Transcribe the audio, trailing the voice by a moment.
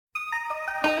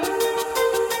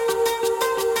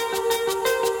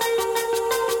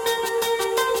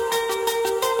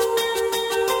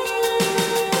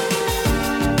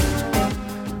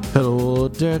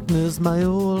darkness, my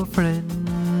old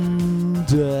friend.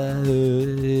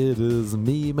 It is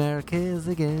me, Marquez,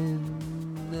 again,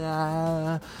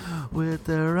 with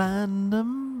the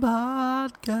Random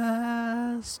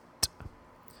Podcast.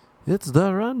 It's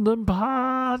the Random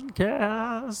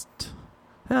Podcast,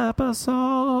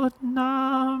 episode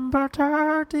number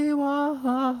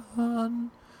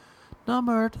 31.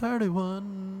 Number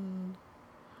 31.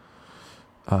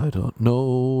 I don't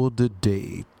know the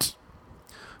date.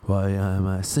 Why am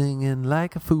I singing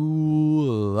like a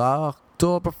fool?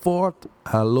 October 4th.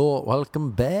 Hello, welcome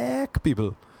back,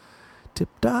 people. Tip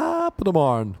top of the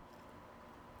morn.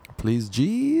 Please,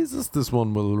 Jesus, this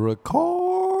one will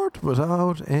record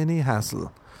without any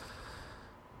hassle.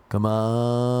 Come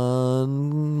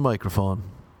on, microphone.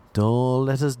 Don't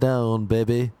let us down,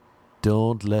 baby.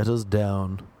 Don't let us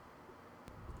down.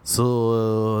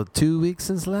 So, 2 weeks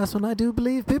since the last one, I do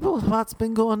believe, people. What's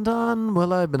been going on?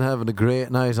 Well, I've been having a great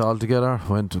night altogether.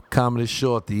 Went to a comedy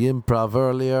show at the Improv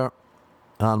earlier.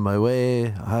 On my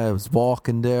way, I was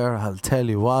walking there. I'll tell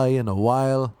you why in a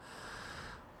while.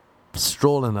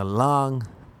 Strolling along.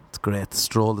 It's great to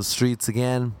stroll the streets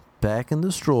again. Back in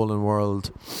the strolling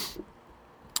world.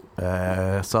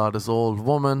 I saw this old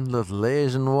woman, little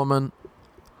Asian woman.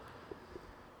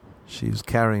 She was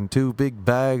carrying 2 big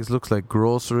bags, looks like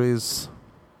groceries.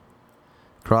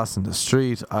 Crossing the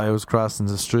street. I was crossing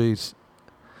the street.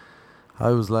 I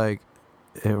was like,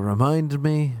 it reminded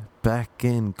me back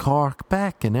in Cork,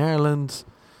 back in Ireland,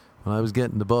 when I was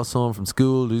getting the bus home from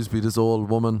school, there used to be this old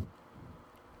woman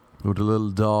with a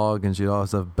little dog, and she'd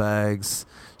always have bags.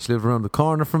 She lived around the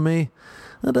corner from me,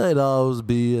 and I'd always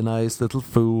be a nice little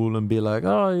fool and be like,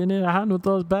 oh, you need a hand with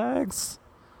those bags?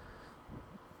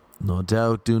 No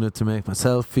doubt doing it to make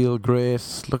myself feel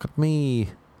great. Look at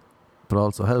me. But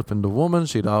also helping the woman.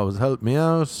 She'd always help me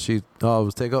out. She'd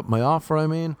always take up my offer, I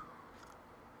mean.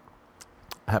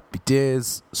 Happy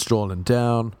days. Strolling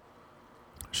down.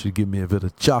 She'd give me a bit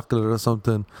of chocolate or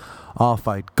something. Off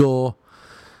I'd go.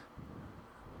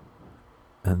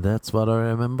 And that's what I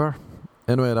remember.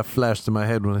 Anyway, that flashed in my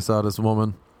head when I saw this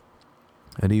woman.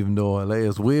 And even though LA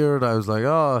is weird, I was like,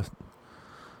 oh,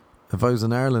 if I was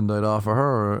in Ireland, I'd offer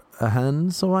her a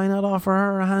hand, so why not offer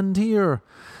her a hand here?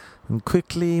 And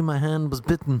quickly, my hand was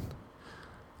bitten.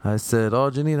 I said, oh,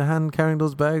 do you need a hand carrying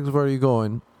those bags? Where are you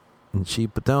going? And she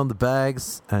put down the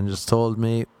bags and just told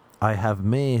me, I have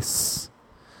mace.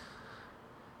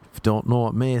 If you don't know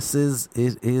what mace is,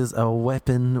 it is a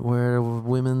weapon where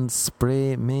women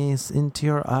spray mace into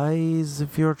your eyes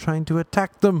if you're trying to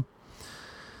attack them.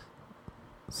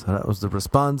 So that was the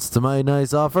response to my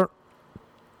nice offer.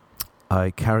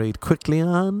 I carried quickly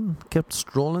on, kept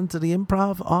strolling to the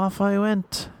Improv, off I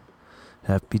went.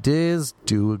 Happy days,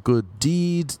 do a good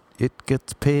deed, it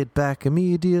gets paid back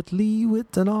immediately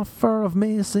with an offer of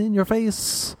mace in your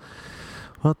face.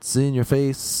 What's in your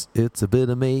face? It's a bit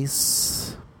of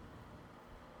mace.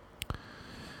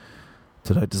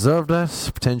 Did I deserve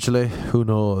that? Potentially, who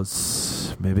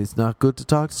knows? Maybe it's not good to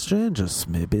talk to strangers,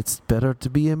 maybe it's better to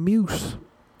be a mute.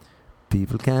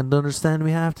 People can't understand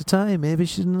me half the time. Maybe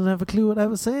she didn't have a clue what I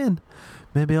was saying.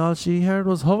 Maybe all she heard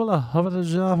was hovala,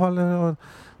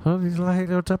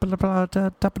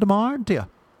 top of the morning to you.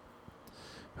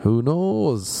 Who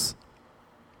knows?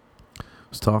 I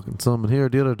was talking to someone here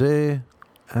the other day,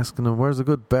 asking them where's a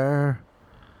good bar,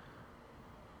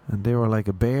 and they were like,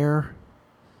 a bear?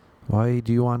 Why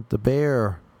do you want the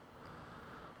bear?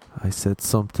 I said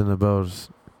something about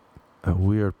a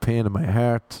weird pain in my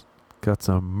heart. Got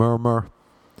some murmur.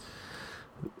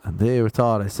 And they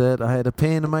thought I said I had a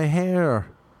pain in my hair.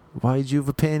 Why'd you have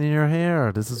a pain in your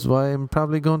hair? This is why I'm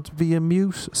probably going to be a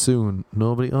mute soon.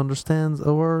 Nobody understands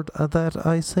a word that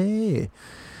I say.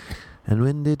 And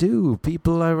when they do,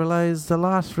 people, I realised a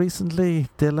lot recently,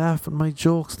 they laugh at my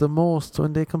jokes the most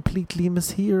when they completely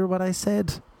mishear what I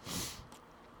said.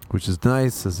 Which is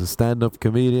nice as a stand-up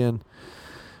comedian.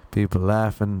 People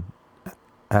laughing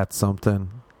at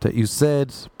something that you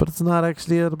said, but it's not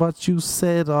actually what you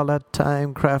said all that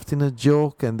time crafting a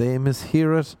joke, and they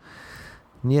mishear it,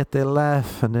 and yet they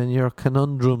laugh, and then you're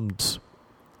conundrumed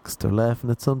because they're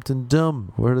laughing at something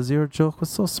dumb, whereas your joke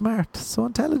was so smart, so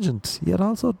intelligent, yet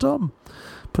also dumb,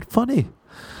 but funny.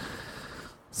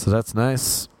 So that's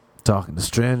nice. Talking to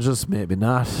strangers, maybe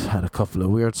not. Had a couple of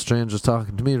weird strangers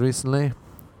talking to me recently.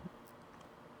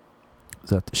 I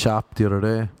was at the shop the other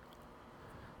day.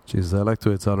 Jesus, I like the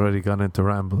way it's already gone into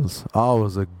rambles.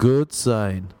 Always a good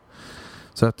sign.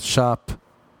 So at the shop,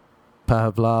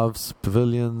 Pavlov's,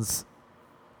 Pavilions,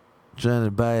 trying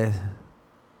to buy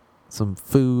some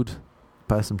food,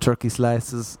 buy some turkey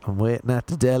slices. I'm waiting at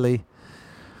the deli.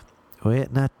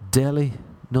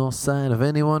 No sign of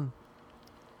anyone.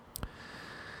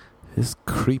 This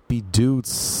creepy dude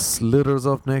slithers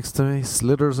up next to me.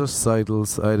 Slithers or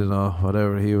sidles, I don't know,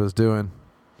 whatever he was doing.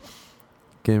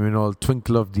 Gave me an old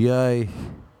twinkle of the eye.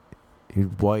 He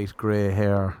had white grey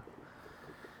hair.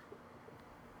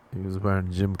 He was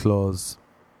wearing gym clothes.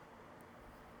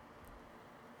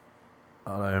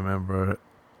 And I remember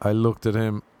I looked at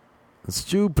him and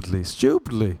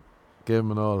stupidly gave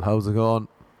him an old, how's it going?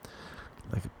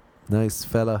 Like a nice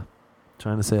fella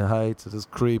trying to say hi to this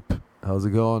creep. How's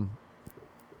it going?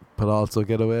 But also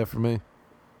get away from me.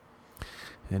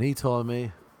 And he told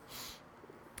me,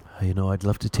 you know, I'd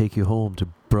love to take you home to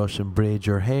brush and braid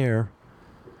your hair.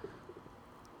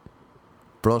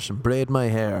 Brush and braid my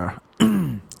hair.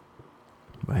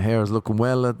 My hair is looking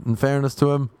well, in fairness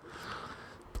to him.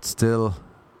 But still,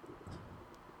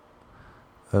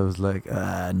 I was like,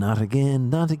 not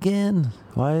again.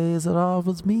 Why is it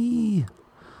always me?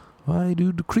 Why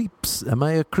do the creeps? Am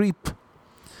I a creep?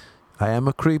 I am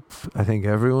a creep. I think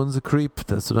everyone's a creep.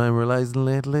 That's what I'm realising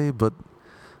lately. But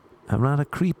I'm not a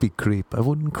creepy creep. I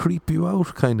wouldn't creep you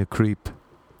out kind of creep.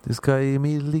 This guy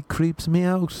immediately creeps me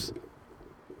out.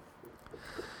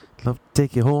 Love to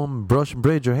take you home, brush and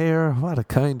braid your hair. What a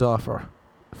kind offer.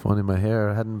 If only my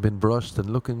hair hadn't been brushed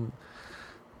and looking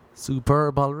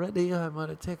superb already, I might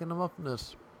have taken him up on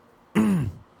it.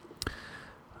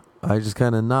 I just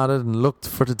kind of nodded and looked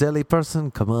for the deli person.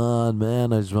 Come on,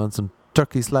 man, I just want some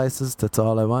turkey slices. That's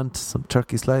all I want. Some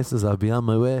turkey slices. I'll be on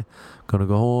my way. Gonna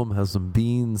go home, have some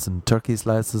beans and turkey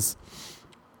slices.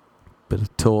 Bit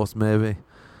of toast maybe.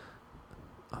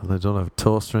 I don't have a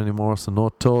toaster anymore, so no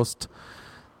toast.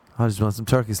 I just want some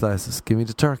turkey slices. Give me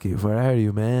the turkey. Where are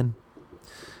you, man?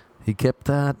 He kept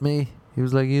at me. He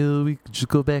was like, we could just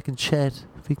go back and chat.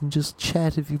 We can just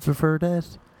chat if you prefer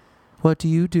that. What do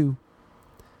you do?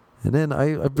 And then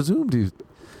I presumed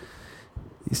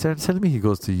he started telling me he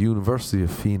goes to University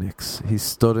of Phoenix. He's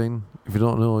studying. If you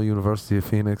don't know, University of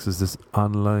Phoenix is this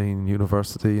online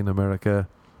university in America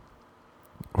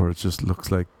where it just looks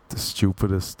like the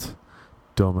stupidest,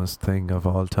 dumbest thing of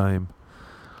all time.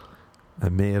 A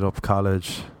made-up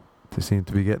college. They seem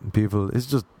to be getting people.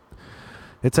 It's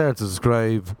hard to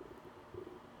describe.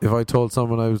 If I told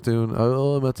someone I was doing,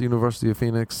 I'm at the University of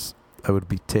Phoenix, I would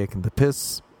be taking the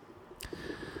piss.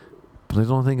 But I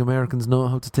don't think Americans know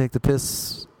how to take the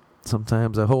piss.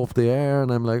 Sometimes I hope they are,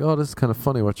 and I'm like, this is kind of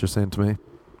funny what you're saying to me.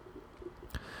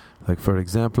 Like, for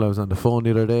example, I was on the phone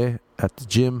the other day at the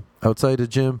gym, outside the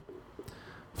gym.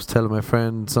 I was telling my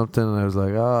friend something, and I was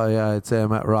like, I'd say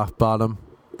I'm at rock bottom.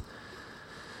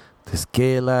 This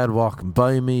gay lad walking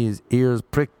by me, his ears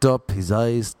pricked up, his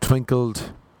eyes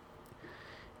twinkled.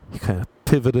 He kind of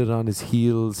pivoted on his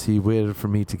heels. He waited for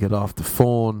me to get off the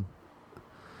phone.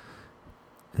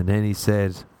 And then he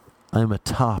said, I'm a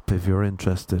top if you're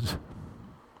interested.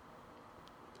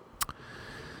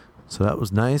 So that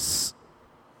was nice.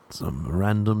 Some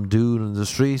random dude in the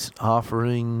street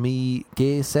offering me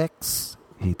gay sex.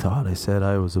 He thought I said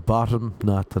I was a bottom,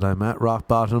 not that I'm at rock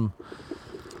bottom.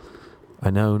 I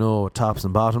now know what tops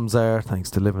and bottoms are, thanks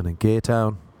to living in Gay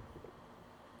Town.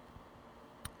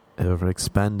 Ever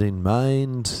expanding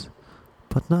mind,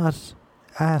 but not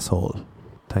asshole,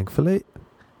 thankfully.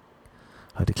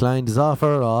 I declined his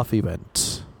offer, off he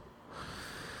went.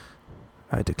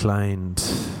 I declined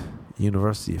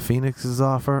University of Phoenix's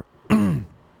offer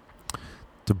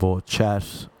to both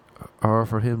chat or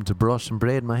for him to brush and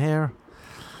braid my hair.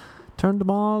 Turned them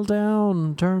all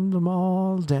down.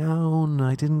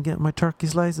 I didn't get my turkey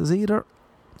slices either.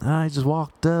 I just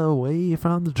walked away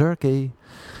from the turkey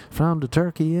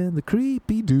and the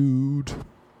creepy dude.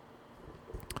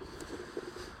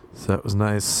 So that was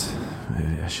nice.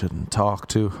 Maybe I shouldn't talk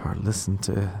to or listen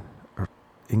to or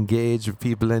engage with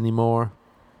people anymore.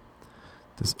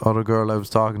 This other girl I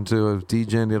was talking to, I was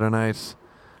DJing the other night.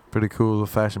 Pretty cool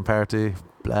fashion party.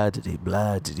 Blah diddy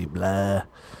blah diddy blah.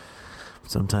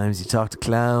 Sometimes you talk to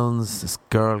clowns. This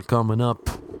girl coming up.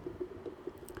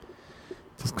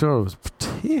 This girl was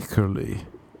particularly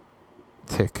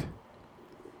thick.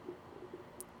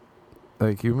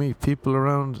 Like, you meet people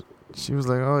around. She was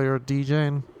like, you're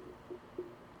DJing?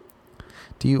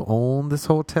 Do you own this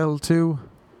hotel too?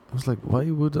 I was like,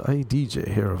 why would I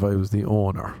DJ here if I was the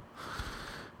owner?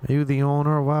 Are you the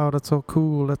owner? Wow, that's so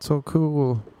cool.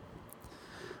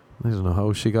 I don't know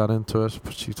how she got into it,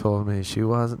 but she told me she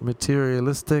wasn't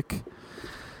materialistic.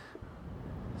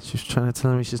 She was trying to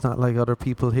tell me she's not like other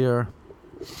people here.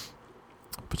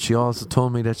 But she also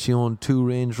told me that she owned 2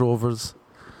 Range Rovers.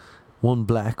 One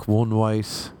black, one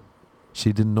white.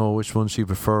 She didn't know which one she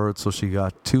preferred, so she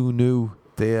got 2 new.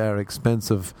 They are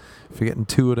expensive. If you're getting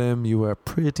 2 of them, you are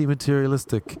pretty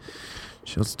materialistic.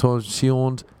 She also told me she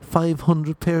owned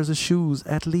 500 pairs of shoes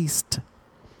at least.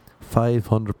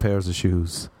 500 pairs of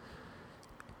shoes.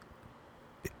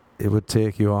 It would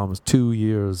take you almost 2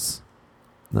 years.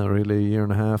 Not really, a year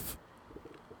and a half.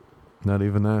 Not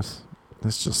even that.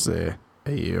 Let's just say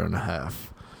a year and a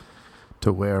half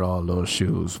to wear all those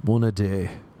shoes. One a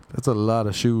day. That's a lot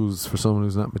of shoes for someone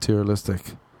who's not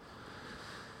materialistic.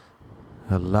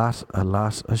 A lot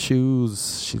of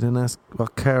shoes. She didn't ask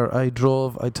what car I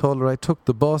drove. I told her I took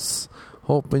the bus,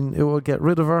 hoping it would get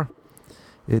rid of her.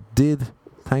 It did,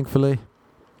 thankfully.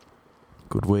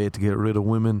 Good way to get rid of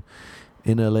women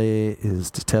in LA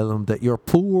is to tell them that you're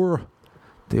poor.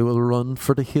 They will run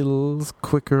for the hills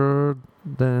quicker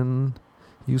than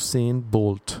Usain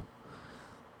Bolt.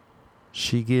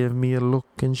 She gave me a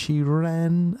look and she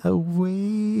ran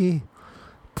away.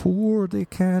 Poor, they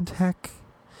can't hack.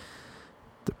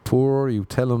 The poorer you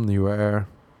tell them you are,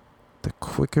 the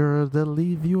quicker they'll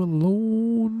leave you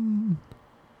alone.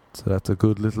 So that's a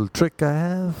good little trick I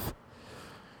have.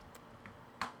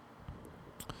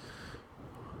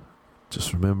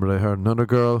 Just remembered I heard another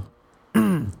girl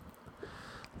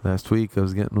last week. I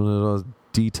was getting one of those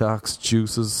detox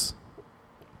juices.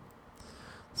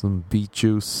 Some beet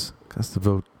juice. Cost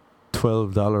about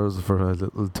 $12 for a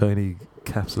little tiny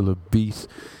capsule of beet.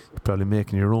 You're probably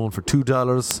making your own for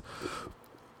 $2.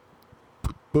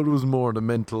 But it was more the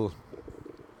mental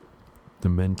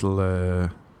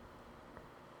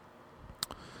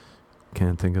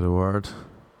can't think of the word.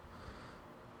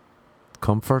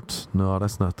 Comfort? No,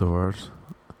 that's not the word.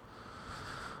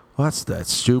 What's that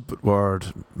stupid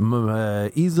word?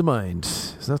 Ease of mind.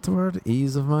 Is that the word?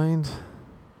 Ease of mind?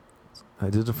 I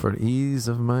did it for ease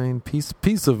of mind.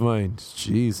 Peace of mind.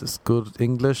 Jesus, good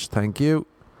English. Thank you.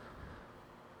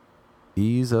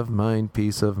 Ease of mind,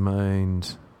 peace of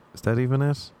mind. Is that even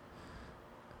it?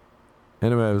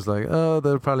 Anyway, I was like, oh,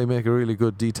 they'll probably make a really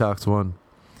good detox one.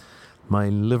 My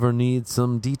liver needs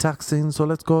some detoxing, so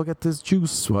let's go get this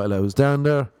juice. While I was down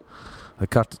there, I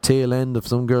caught the tail end of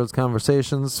some girls'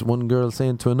 conversations. One girl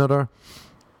saying to another,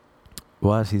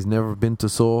 what, he's never been to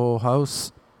Soho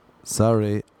House?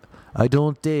 Sorry, I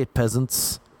don't date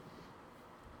peasants.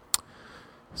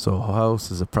 Soho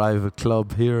House is a private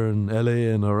club here in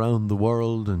LA and around the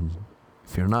world, and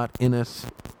if you're not in it,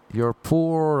 you're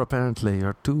poor apparently.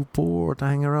 You're too poor to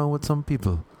hang around with some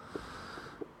people.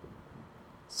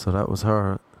 So that was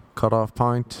her cut-off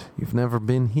point. You've never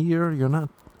been here. You're not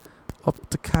up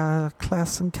to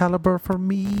class and caliber for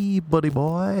me, buddy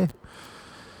boy.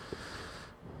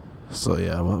 So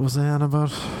yeah, what was I on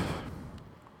about?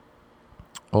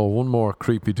 Oh, one more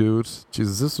creepy dude.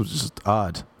 Jesus, this was just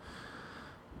odd.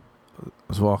 I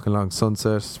was walking along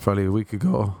Sunset probably a week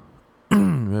ago.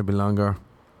 Maybe longer.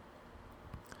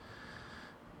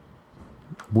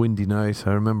 Windy night,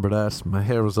 I remember that. My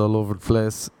hair was all over the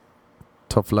place.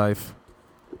 Tough life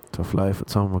with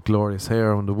someone with glorious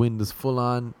hair when the wind is full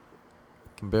on.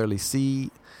 Can barely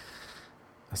see.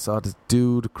 I saw this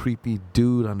dude, a creepy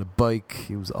dude on the bike.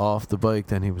 He was off the bike,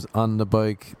 then he was on the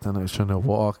bike. Then I was trying to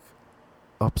walk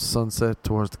up Sunset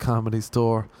towards the Comedy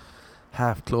Store.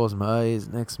 Half closed my eyes.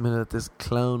 Next minute, this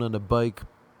clown on the bike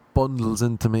bundles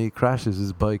into me, crashes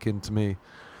his bike into me.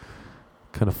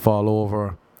 Kind of fall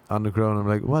over on the ground. I'm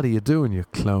like, what are you doing, you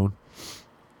clown?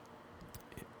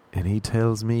 And he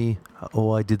tells me,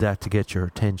 oh, I did that to get your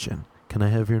attention. Can I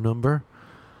have your number?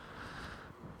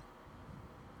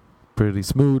 Pretty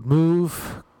smooth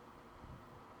move.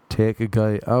 Take a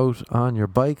guy out on your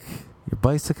bike, your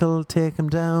bicycle, take him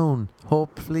down.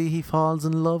 Hopefully he falls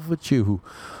in love with you.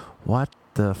 What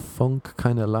the funk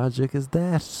kind of logic is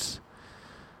that?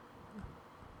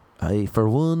 I, for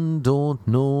one, don't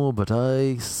know, but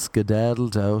I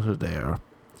skedaddled out of there.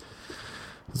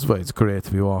 This is why it's great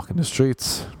to be walking the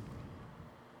streets.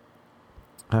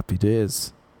 Happy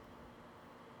days.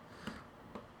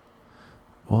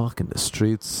 Walking the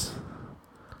streets,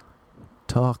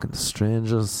 talking to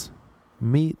strangers,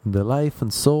 meeting the life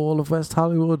and soul of West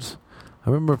Hollywood.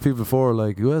 I remember people before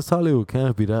like, West Hollywood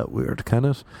can't be that weird, can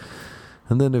it?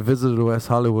 And then they visited West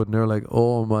Hollywood and they're like,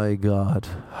 oh my God,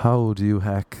 how do you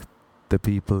hack the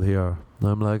people here? And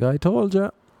I'm like, I told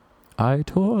you.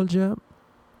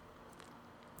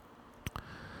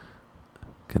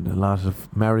 Getting a lot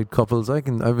of married couples. I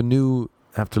have a new,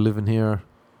 after living here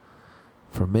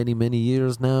for many, many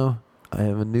years now, I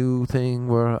have a new thing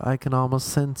where I can almost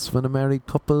sense when a married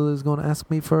couple is going to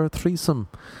ask me for a threesome.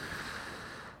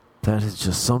 That is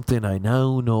just something I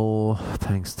now know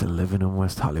thanks to living in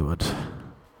West Hollywood.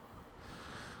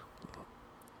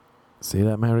 See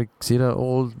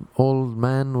that old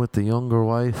man with the younger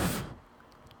wife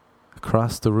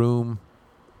across the room?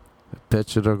 I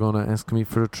bet you they're going to ask me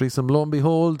for a threesome. Lo and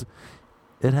behold,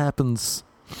 It happens.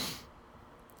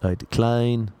 I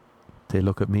decline. They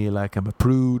look at me like I'm a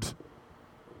prude.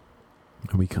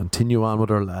 And we continue on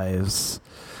with our lives.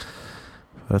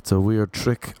 That's a weird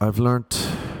trick I've learnt.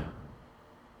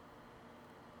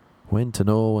 When to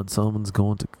know when someone's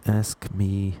going to ask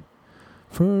me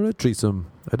for a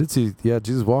threesome. I did see,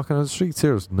 Jesus walking on the streets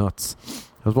here. It was nuts.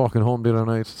 I was walking home the other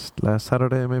night, last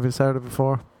Saturday, maybe the Saturday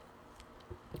before.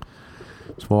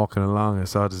 Just walking along, I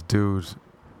saw this dude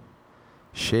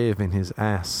shaving his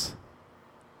ass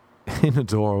in a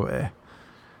doorway.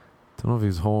 Don't know if he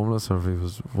was homeless or if he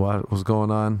was what was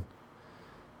going on.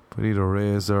 But either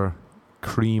razor,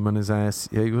 cream on his ass.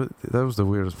 Yeah, that was the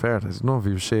weirdest part. I don't know if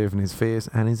he was shaving his face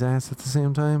and his ass at the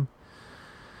same time.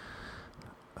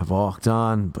 I walked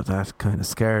on, but that kind of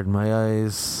scared my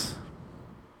eyes.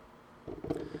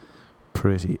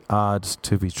 Pretty odd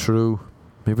to be true.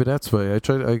 Maybe that's why I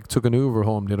took an Uber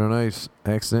home the other night.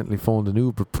 I accidentally phoned an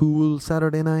Uber pool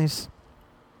Saturday night.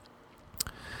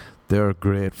 They're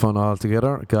great fun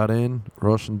altogether. Got in,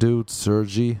 Russian dude,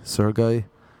 Sergey. I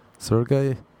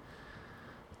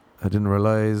didn't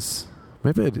realise.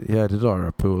 Maybe I did order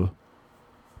a pool.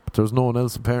 But there was no one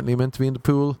else apparently meant to be in the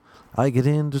pool. I get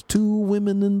in, there's 2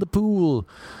 women in the pool.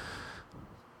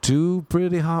 2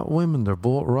 pretty hot women. They're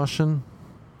both Russian.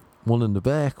 One in the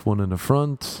back, one in the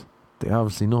front. They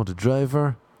obviously know the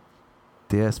driver.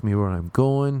 They ask me where I'm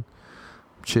going.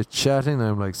 Chit-chatting.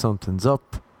 I'm like, something's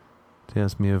up. They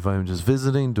ask me if I'm just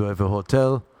visiting. Do I have a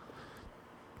hotel?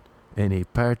 Any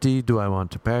party? Do I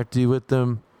want to party with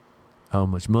them? How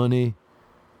much money?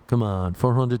 Come on,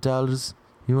 $400?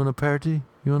 You want a party?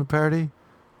 You want a party?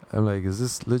 I'm like, is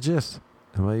this legit?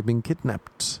 Am I being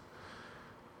kidnapped?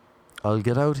 I'll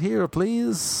get out here,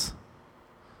 please.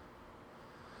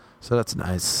 So that's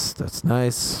nice. That's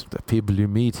nice. The people you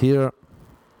meet here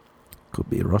could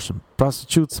be Russian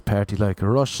prostitutes. Party like a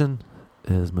Russian.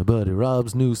 As my buddy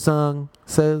Rob's new song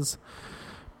says.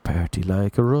 Party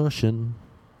like a Russian.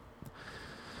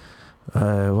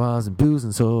 I wasn't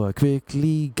boozing, so I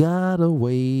quickly got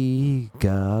away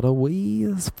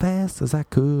as fast as I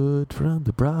could from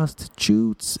the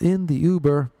prostitutes in the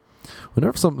Uber.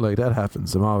 Whenever something like that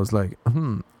happens, I'm always like,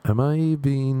 am I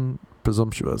being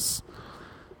presumptuous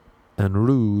and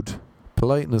rude?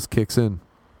 Politeness kicks in.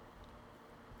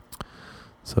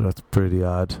 So that's pretty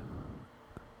odd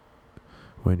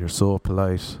when you're so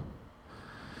polite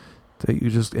that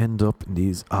you just end up in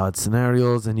these odd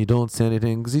scenarios and you don't say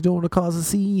anything because you don't want to cause a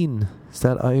scene. Is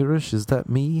that Irish? Is that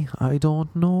me? I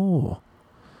don't know.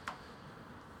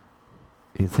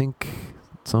 You think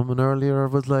someone earlier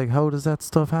was like, how does that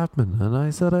stuff happen? And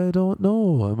I said, I don't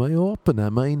know. Am I open?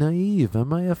 Am I naive?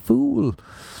 Am I a fool?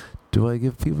 Do I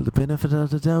give people the benefit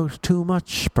of the doubt too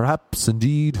much? Perhaps,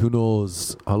 indeed, who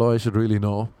knows? Although I should really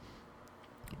know.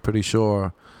 Pretty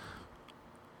sure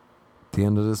at the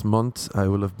end of this month, I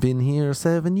will have been here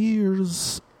 7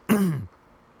 years.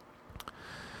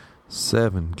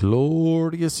 7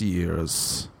 glorious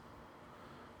years.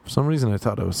 For some reason, I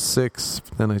thought it was 6.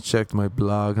 But then I checked my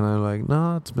blog and I'm like,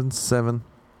 no, it's been 7.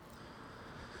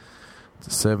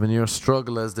 It's a 7-year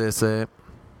struggle, as they say.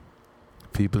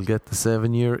 People get the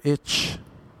 7-year itch.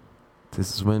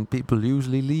 This is when people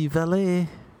usually leave LA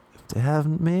if they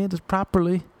haven't made it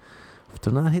properly. If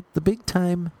they're not hit the big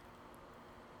time.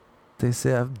 They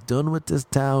say, I'm done with this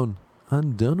town.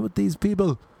 I'm done with these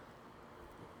people.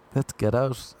 Let's get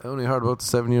out. I only heard about the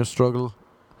 7-year struggle.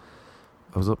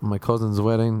 I was up at my cousin's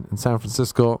wedding in San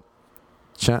Francisco,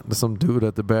 chatting to some dude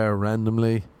at the bar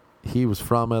randomly. He was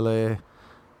from LA.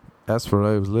 Asked where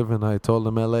I was living. I told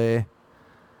him LA.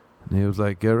 And he was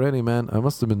like, get ready, man. I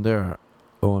must have been there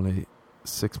only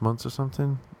 6 months or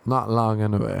something. Not long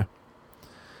anyway.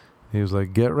 He was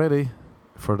like, get ready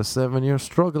for the 7-year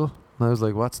struggle. And I was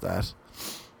like, what's that?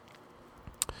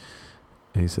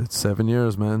 He said, 7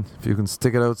 years, man. If you can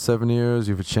stick it out 7 years,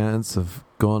 you have a chance of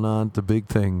going on to big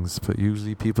things. But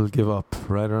usually people give up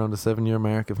right around the 7-year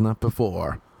mark, if not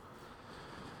before.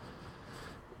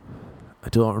 I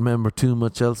don't remember too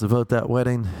much else about that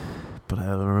wedding, but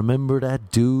I'll remember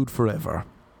that dude forever.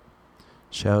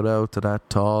 Shout out to that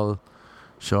tall,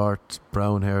 short,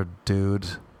 brown-haired dude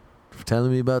for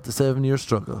telling me about the 7-year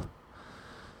struggle.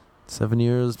 7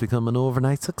 years become an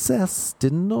overnight success.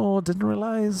 Didn't know, didn't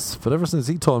realise. But ever since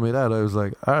he told me that, I was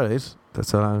like, alright,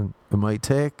 that's how long it might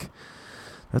take.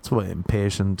 That's why I'm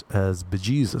patient as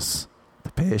bejesus.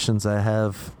 The patience I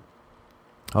have.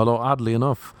 Although, oddly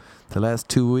enough, the last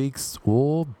 2 weeks,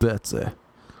 oh, Betsy.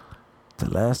 The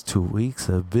last 2 weeks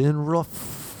have been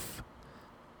rough.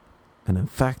 And in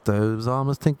fact, I was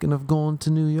almost thinking of going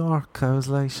to New York. I was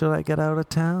like, should I get out of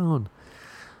town?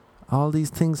 All these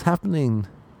things happening.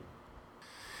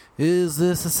 Is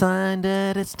this a sign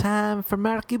that it's time for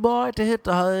Marky Boy to hit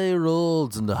the high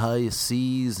roads and the high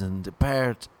seas and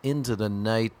depart into the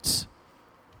night?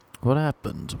 What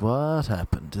happened? What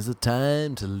happened? Is it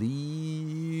time to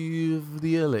leave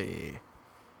the LA?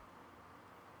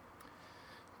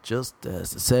 Just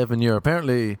as a 7-year...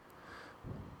 Apparently,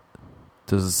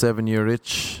 there's a 7-year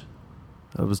itch,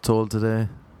 I was told today.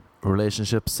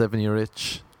 Relationship, 7-year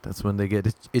itch. That's when they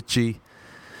get itchy.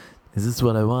 Is this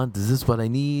what I want? Is this what I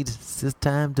need? Is this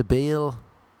time to bail?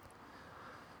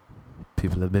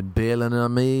 People have been bailing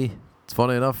on me. It's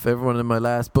funny enough, everyone in my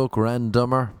last book ran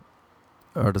dumber.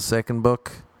 Or the second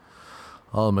book.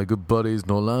 All my good buddies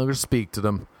no longer speak to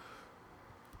them.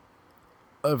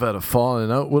 I've had a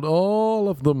falling out with all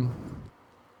of them.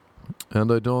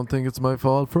 And I don't think it's my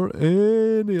fault for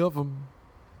any of them.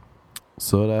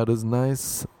 So that is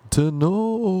nice to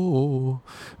know.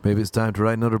 Maybe it's time to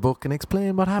write another book and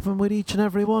explain what happened with each and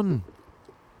every one.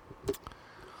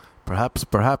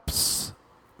 Perhaps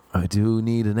I do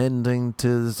need an ending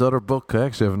to this other book. I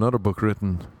actually have another book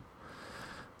written.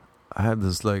 I had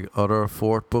this other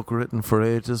fourth book written for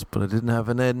ages, but I didn't have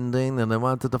an ending, and I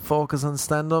wanted to focus on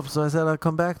stand-up, so I said I'll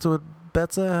come back to it.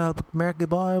 Betsy, Marky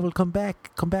Boy will come back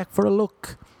for a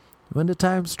look when the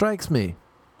time strikes me.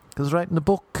 Because writing a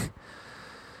book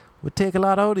would take a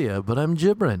lot out of you, but I'm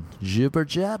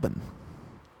jibber-jabbing.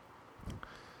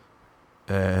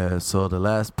 So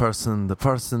the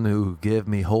person who gave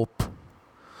me hope,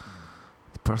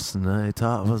 the person I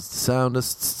thought was the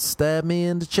soundest, stabbed me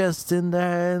in the chest, in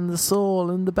there, in the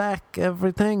soul, in the back,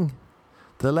 everything.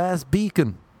 The last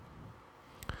beacon.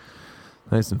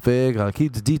 Nice and vague. I'll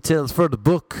keep the details for the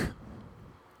book.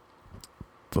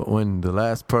 But when the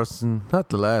last person, not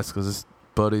the last because this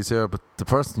buddy's here, but the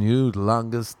person you knew the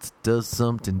longest does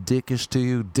something dickish to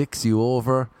you, dicks you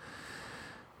over,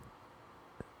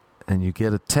 and you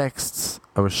get a text.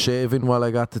 I was shaving while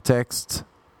I got the text.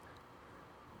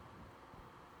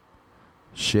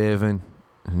 Shaving.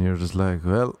 And you're just like,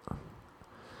 well,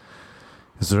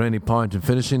 is there any point in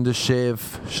finishing this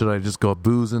shave? Should I just go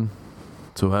boozing?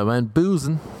 So I went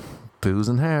boozing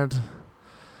hard.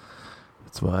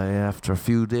 That's why after a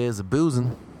few days of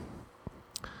boozing,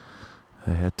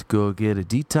 I had to go get a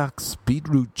detox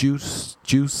beetroot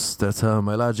juice. That's how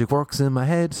my logic works in my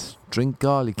head. Drink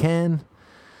all you can,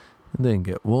 and then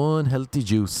get one healthy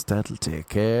juice. That'll take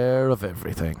care of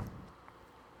everything.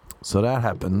 So that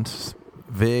happened.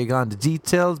 Vague on the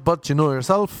details, but you know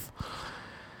yourself.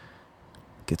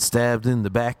 Get stabbed in the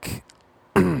back.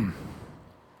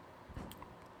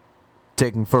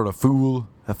 Taken for a fool.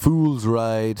 A fool's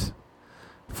ride.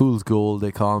 Fool's gold,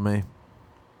 they call me.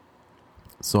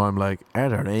 So I'm like, are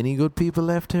there any good people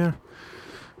left here?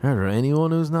 Are there anyone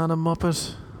who's not a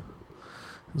muppet?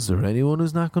 Is there anyone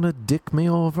who's not going to dick me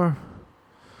over?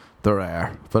 There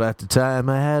are. But at the time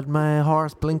I had my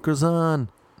horse blinkers on.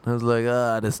 I was like,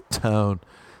 this town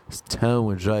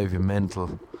would drive you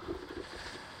mental.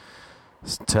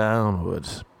 This town would.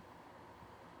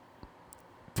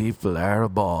 People are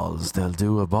balls. They'll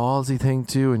do a ballsy thing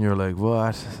to you and you're like,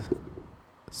 what?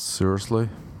 Seriously?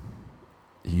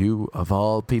 You of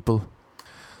all people?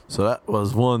 So that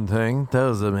was one thing. That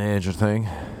was a major thing.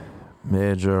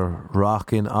 Major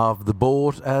rocking of the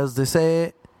boat, as they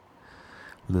say.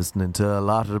 Listening to a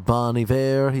lot of Bon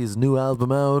Iver, his new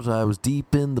album out. I was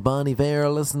deep in the Bon Iver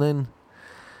listening,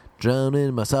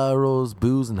 drowning my sorrows,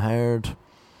 boozing hard,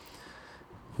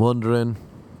 wondering.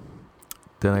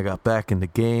 Then I got back in the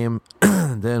game.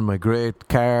 Then my great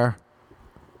car,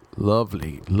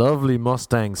 lovely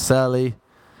Mustang Sally.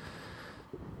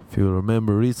 If you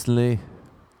remember recently,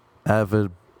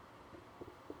 avid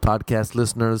podcast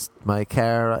listeners, my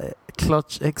car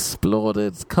clutch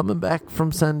exploded coming back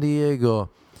from San Diego.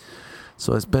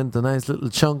 So I spent a nice little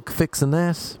chunk fixing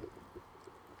that.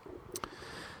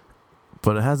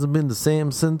 But it hasn't been the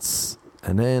same since.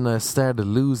 And then I started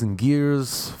losing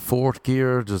gears. Fourth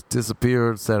gear just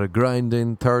disappeared. Started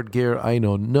grinding. Third gear. I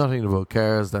know nothing about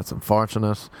cars. That's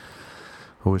unfortunate.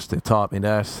 I wish they taught me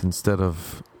that instead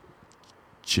of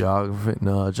geography.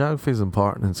 No, geography is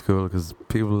important in school because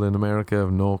people in America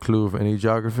have no clue of any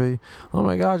geography. Oh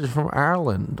my God, you're from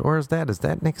Ireland. Where's that? Is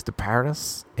that next to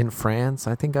Paris in France?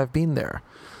 I think I've been there.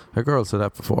 A girl said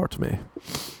that before to me.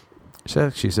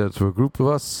 She said to a group of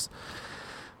us.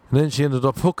 And then she ended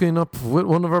up hooking up with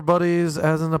one of her buddies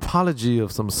as an apology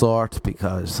of some sort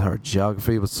because her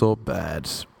geography was so bad.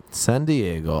 San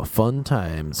Diego, fun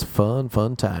times. Fun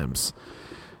times.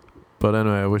 But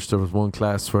anyway, I wish there was one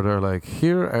class where they're like,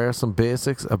 here are some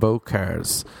basics about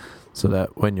cars. So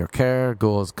that when your car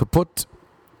goes kaput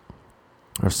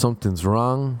or something's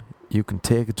wrong, you can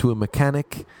take it to a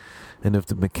mechanic And if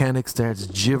the mechanic starts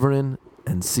gibbering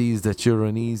and sees that you're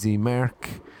an easy merc,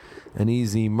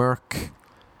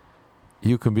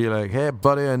 you can be like, hey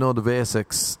buddy, I know the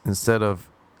basics, instead of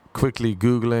quickly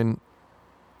Googling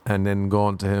and then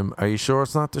going to him, are you sure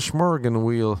it's not the Schmorgen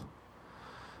wheel?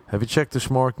 Have you checked the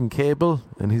Schmorgen cable?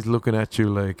 And he's looking at you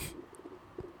like,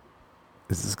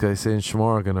 is this guy saying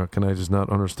Schmorgen, or can I just not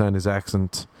understand his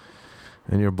accent?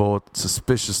 And you're both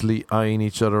suspiciously eyeing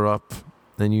each other up,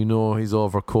 and you know he's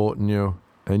overquoting you,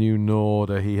 and you know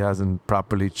that he hasn't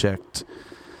properly checked.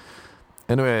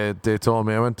 Anyway, they told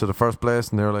me, I went to the first place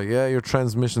and they were like, yeah, your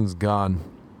transmission's gone.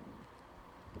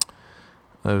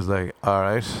 I was like,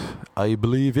 alright, I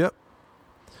believe you.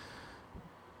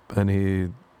 And he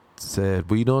said,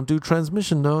 we don't do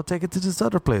transmission, no, take it to this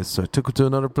other place. So I took it to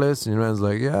another place, and your man's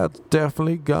like, yeah, it's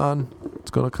definitely gone.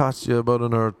 It's going to cost you about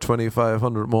another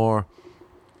 $2,500 more.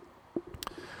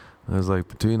 I was like,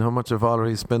 between how much I've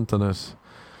already spent on it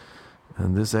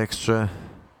and this extra,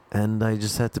 and I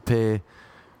just had to pay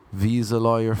Visa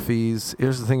lawyer fees.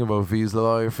 Here's the thing about Visa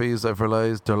lawyer fees, I've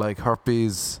realised they're like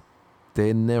herpes.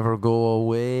 They never go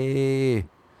away.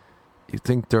 You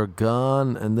think they're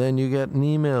gone, and then you get an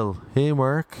email. Hey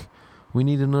Mark, we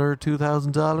need another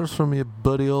 $2,000 from you,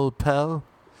 buddy old pal.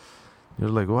 You're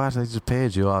like, what? I just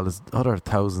paid you all this other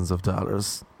thousands of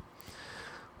dollars.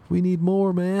 We need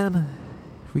more, man.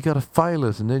 We gotta file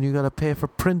it, and then you gotta pay for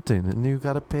printing, and you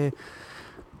gotta pay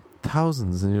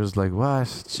thousands, and you're just like,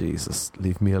 what? Jesus,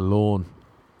 leave me alone.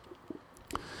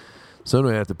 So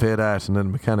anyway, I had to pay that, and then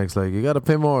the mechanic's like, you gotta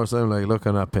pay more. So I'm like, look,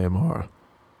 I'm not paying more.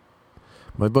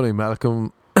 My buddy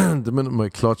Malcolm, the minute my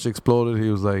clutch exploded, he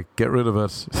was like, get rid of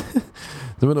it.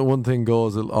 The minute one thing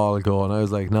goes, it'll all go. And I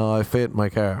was like, no, I fate my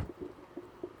car.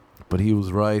 But he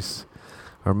was right.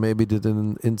 Or maybe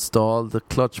didn't install the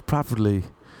clutch properly.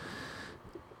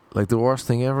 Like, the worst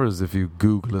thing ever is if you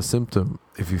Google a symptom,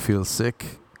 if you feel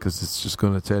sick, because it's just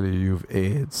going to tell you you've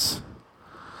AIDS.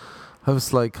 Have a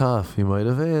slight cough, you might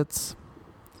have AIDS.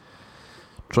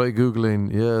 Try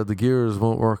Googling, yeah, the gears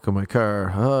won't work on my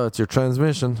car. Oh, it's your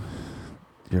transmission.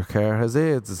 Your car has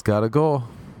AIDS, it's got to go.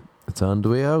 It's on the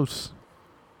way out.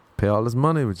 Pay all this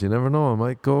money, but you never know, it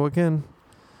might go again.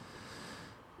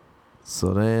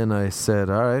 So then I said,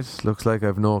 alright, looks like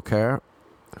I've no car.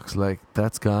 Looks like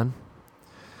that's gone.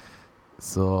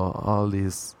 So all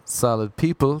these solid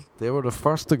people, they were the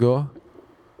first to go.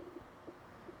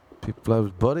 People I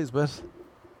was buddies with.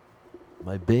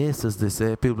 My base, as they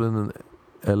say, people in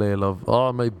LA love,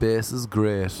 oh, my base is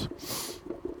great.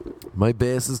 My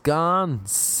base is gone.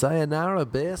 Sayonara,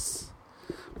 base.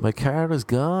 My car is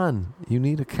gone. You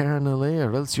need a car in LA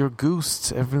or else you're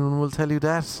goosed. Everyone will tell you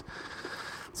that.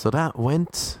 So that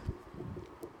went.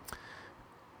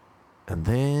 And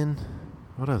then,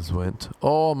 what else went?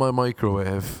 Oh, my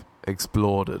microwave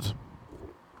exploded.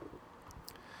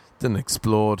 Didn't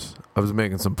explode. I was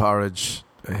making some porridge.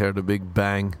 I heard a big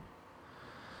bang.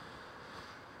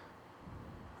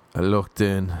 I looked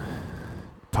in.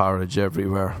 Porridge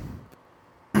everywhere.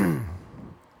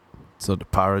 So the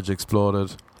porridge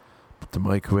exploded, but the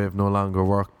microwave no longer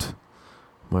worked.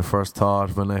 My first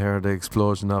thought when I heard the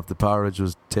explosion of the porridge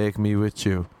was, take me with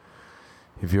you.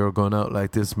 If you're going out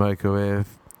like this,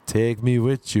 microwave, take me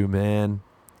with you, man.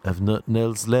 I've nothing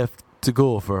else left to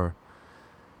go for.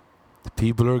 The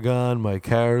people are gone, my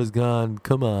car is gone.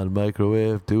 Come on,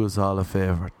 microwave, do us all a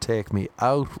favour. Take me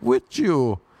out with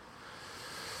you.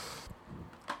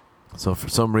 So for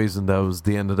some reason, that was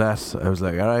the end of that. I was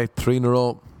like, alright, 3 in a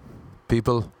row.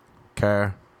 People,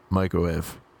 car,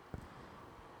 microwave.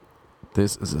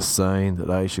 This is a sign that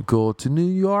I should go to New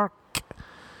York.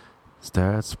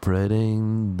 Start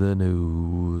spreading the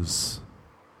news.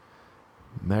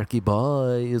 Marky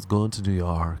Boy is going to New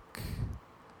York.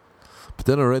 But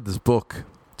then I read this book.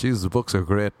 Jesus, the books are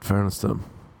great, in fairness to them.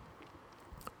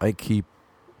 I keep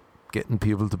getting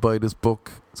people to buy this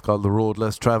book. It's called The Road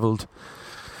Less Travelled.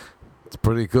 It's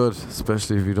pretty good,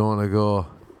 especially if you don't want to go.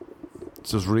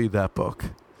 Just read that book.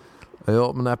 I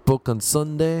opened that book on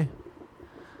Sunday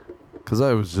because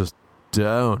I was just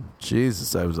down.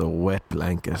 Jesus, I was a wet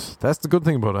blanket. That's the good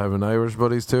thing about having Irish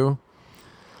buddies too.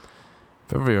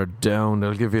 If ever you're down,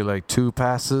 they'll give you like 2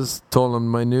 passes. Told them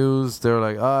my news. They're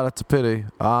like, oh, that's a pity.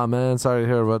 Ah, man, sorry to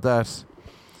hear about that.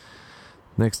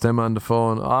 Next time on the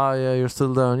phone, oh yeah, you're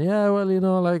still down. Yeah, well, you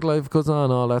know, like life goes on,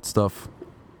 all that stuff.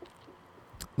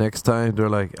 Next time, they're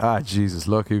like, ah, Jesus,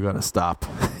 look, you gotta stop.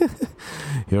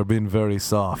 You're being very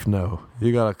soft now.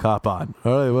 You gotta cop on.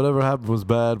 Alright, whatever happened was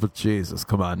bad, but Jesus,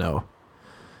 come on now.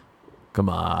 Come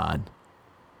on.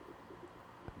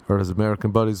 Or as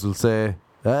American buddies will say,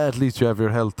 at least you have your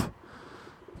health.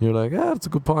 You're like, that's a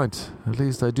good point. At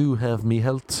least I do have me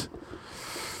health.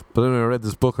 But then I read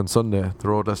this book on Sunday, The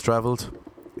Road Less Travelled.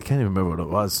 I can't even remember what it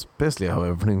was. Basically how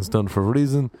everything's done for a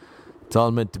reason. It's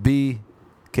all meant to be.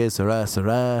 Que sera,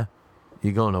 sera.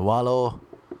 You're going to wallow.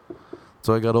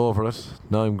 So I got over it.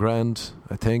 Now I'm grand,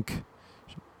 I think.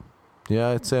 Yeah,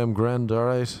 I'd say I'm grand,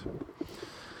 alright.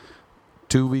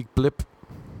 2-week blip.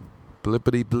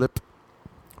 Blippity blip.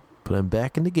 But I'm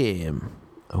back in the game.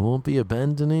 I won't be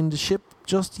abandoning the ship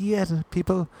just yet,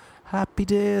 people. Happy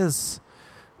days.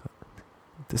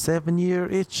 The 7-year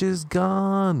itch is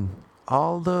gone.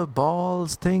 All the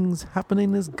balls things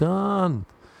happening is gone.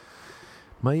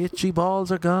 My itchy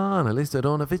balls are gone. At least I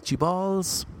don't have itchy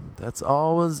balls. That's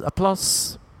always a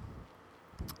plus.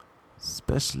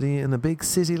 Especially in a big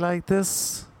city like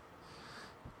this.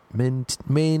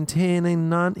 Maintaining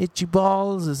non-itchy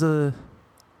balls is a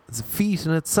feat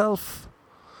in itself.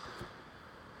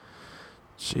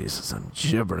 Jesus, I'm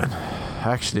gibbering.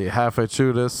 Actually, halfway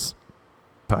through this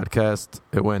podcast,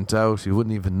 it went out. You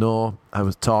wouldn't even know. I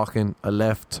was talking. I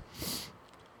left.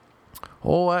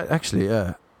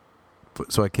 Yeah.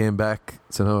 So I came back.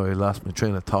 So now I lost my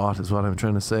train of thought is what I'm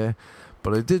trying to say.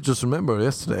 But I did just remember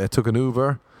yesterday I took an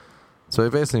Uber. So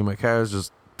basically my car is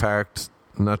just parked,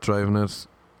 not driving it.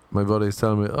 My buddy's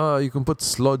telling me, oh, you can put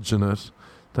sludge in it.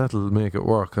 That'll make it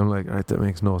work. I'm like, right, that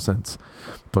makes no sense.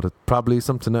 But it's probably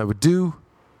something I would do.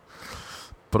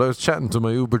 But I was chatting to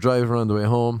my Uber driver on the way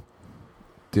home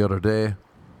the other day.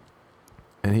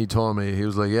 And he told me, he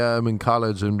was like, yeah, I'm in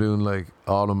college. I'm doing like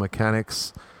auto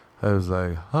mechanics. I was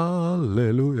like,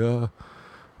 hallelujah.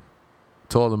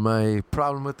 Told him my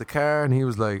problem with the car. And he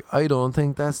was like, I don't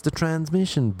think that's the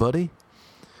transmission, buddy.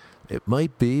 It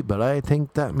might be, but I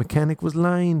think that mechanic was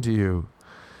lying to you.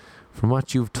 From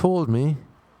what you've told me,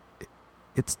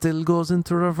 it still goes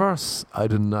into reverse. I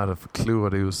did not have a clue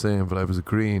what he was saying, but I was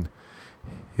agreeing.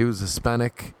 He was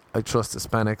Hispanic. I trust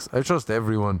Hispanics. I trust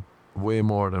everyone way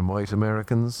more than white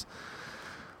Americans.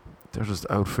 They're just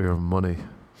out for your money.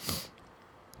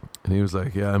 And he was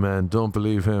like, yeah, man, don't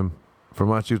believe him. From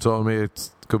what you told me, it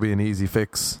could be an easy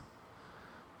fix.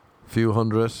 Few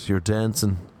hundred, you're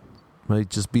dancing. Might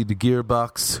just be the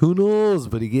gearbox. Who knows?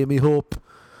 But he gave me hope.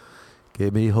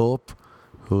 Gave me hope.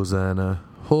 Hosanna,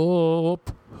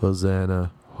 hope.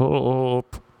 Hosanna,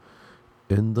 hope.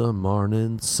 In the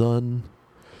morning sun.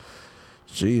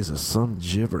 Jesus, I'm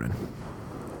gibbering.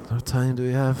 What time do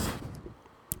we have?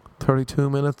 32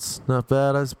 minutes. Not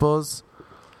bad, I suppose.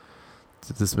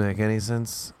 Did this make any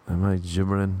sense? Am I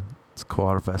gibbering? It's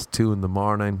 2:15 in the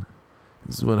morning.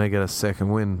 This is when I get a second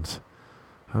wind.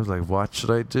 I was like, what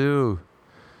should I do?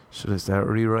 Should I start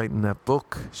rewriting that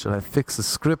book? Should I fix the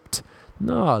script?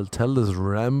 No, I'll tell this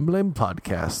rambling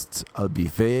podcast. I'll be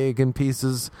vague in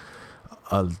pieces.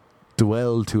 I'll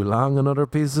dwell too long on other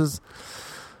pieces.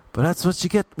 But that's what you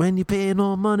get when you pay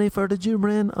no money for the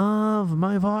gibbering of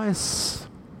my voice.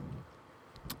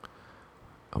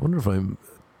 I wonder if am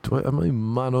I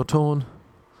monotone?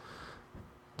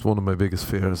 It's one of my biggest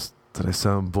fears, that I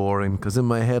sound boring. Because in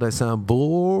my head I sound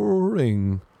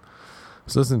boring. I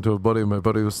was listening to a buddy. My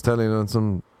buddy was telling on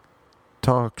some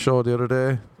talk show the other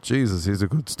day. Jesus, he's a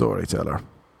good storyteller.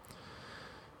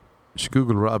 You should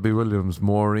Google Robbie Williams,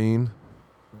 Maureen.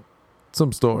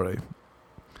 Some story.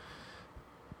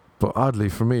 But oddly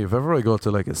for me, if ever I go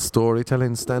to like a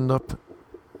storytelling stand-up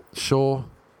show,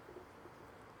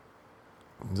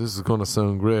 this is going to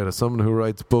sound great. As someone who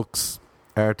writes books,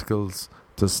 articles,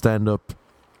 to stand up,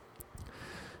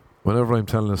 whenever I'm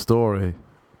telling a story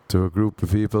to a group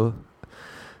of people,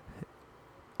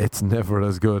 it's never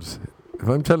as good. If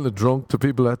I'm telling a drunk to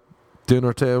people at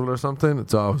dinner table or something,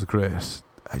 it's always great.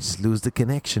 I just lose the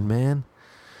connection, man.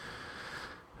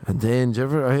 And then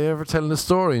are you ever telling a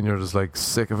story and you're just like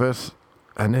sick of it?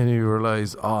 And then you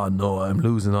realise, oh no, I'm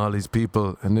losing all these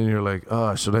people. And then you're like,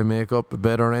 oh, should I make up a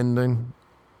better ending?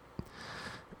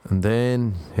 And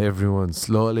then everyone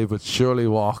slowly but surely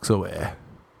walks away.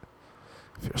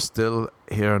 If you're still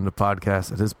here on the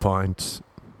podcast at this point,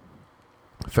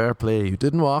 fair play, you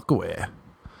didn't walk away.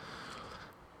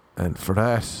 And for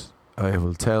that, I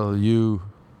will tell you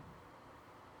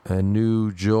a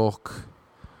new joke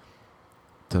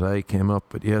that I came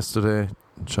up with yesterday.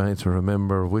 I'm trying to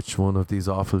remember which one of these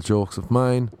awful jokes of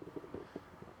mine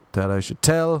that I should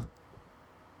tell.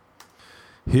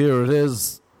 Here it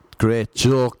is. Great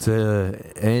joke to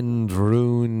end,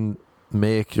 ruin,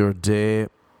 make your day.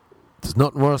 There's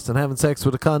nothing worse than having sex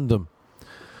with a condom.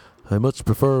 I much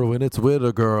prefer when it's with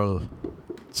a girl.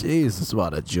 Jesus,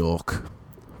 what a joke.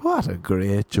 What a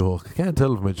great joke. I can't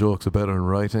tell if my jokes are better in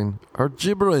writing or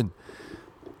gibbering.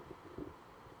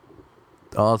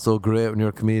 Also great when you're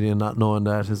a comedian not knowing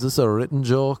that. Is this a written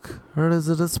joke or is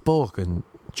it a spoken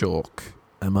joke?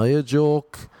 Am I a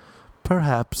joke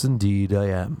Perhaps indeed I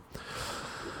am.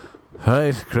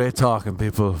 Right, great talking,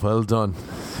 people. Well done.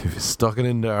 If you stuck it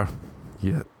in there,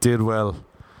 you did well.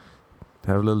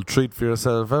 Have a little treat for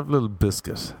yourself. Have a little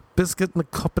biscuit. Biscuit and a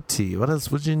cup of tea. What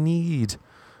else would you need?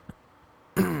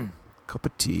 Cup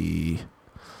of tea.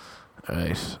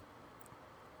 Alright.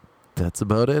 That's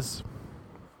about it.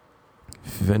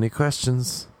 If you have any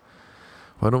questions,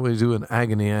 why don't we do an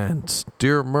agony aunt?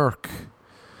 Dear Merc,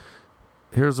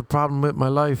 here's a problem with my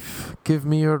life. Give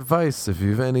me your advice. If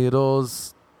you have any of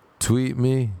those, tweet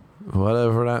me,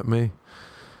 whatever at me.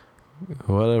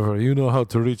 Whatever. You know how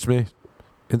to reach me.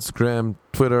 Instagram,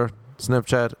 Twitter,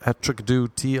 Snapchat, at Trickadoo,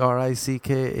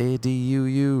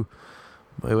 TRICKADUU.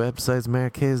 My website's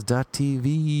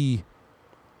marquez.tv.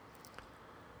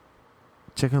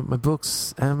 Check out my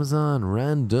books, Amazon,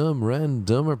 Random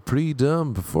or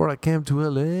Pre-Dumb, Before I Came to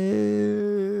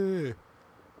LA.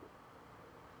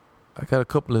 I got a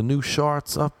couple of new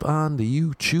shorts up on the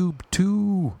YouTube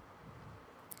too.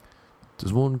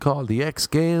 There's one called The X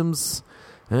Games,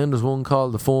 and there's one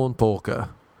called The Phone Poker.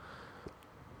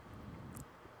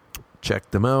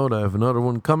 Check them out. I have another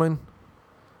one coming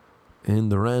in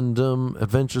the Random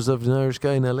Adventures of an Irish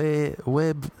Guy in LA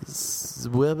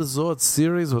webisode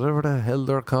series, whatever the hell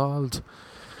they're called.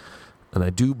 And I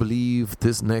do believe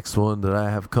this next one that I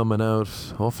have coming out,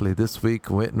 hopefully this week,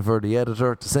 I'm waiting for the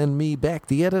editor to send me back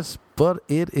the edit, but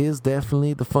it is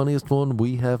definitely the funniest one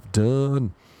we have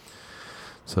done.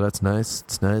 So that's nice.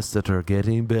 It's nice that they're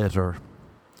getting better.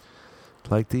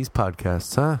 Like these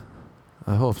podcasts, huh?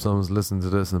 I hope someone's listening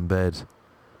to this in bed.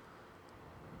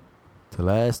 The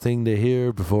last thing they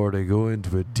hear before they go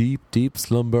into a deep, deep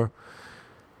slumber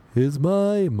is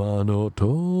my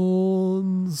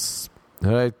monotones.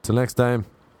 Alright, till next time.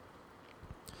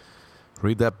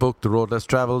 Read that book, The Road Less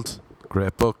Travelled.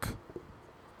 Great book.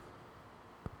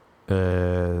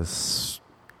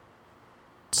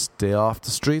 Stay off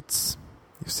the streets.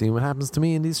 You've seen what happens to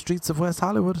me in these streets of West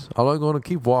Hollywood. I'm going to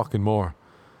keep walking more.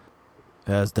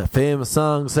 As the famous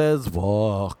song says,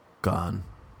 walk on.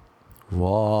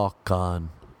 Walk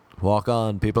on. Walk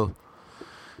on, people.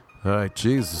 Alright,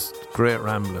 Jesus. Great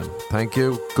rambling. Thank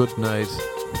you. Good night.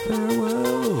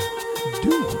 Farewell.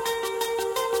 Do.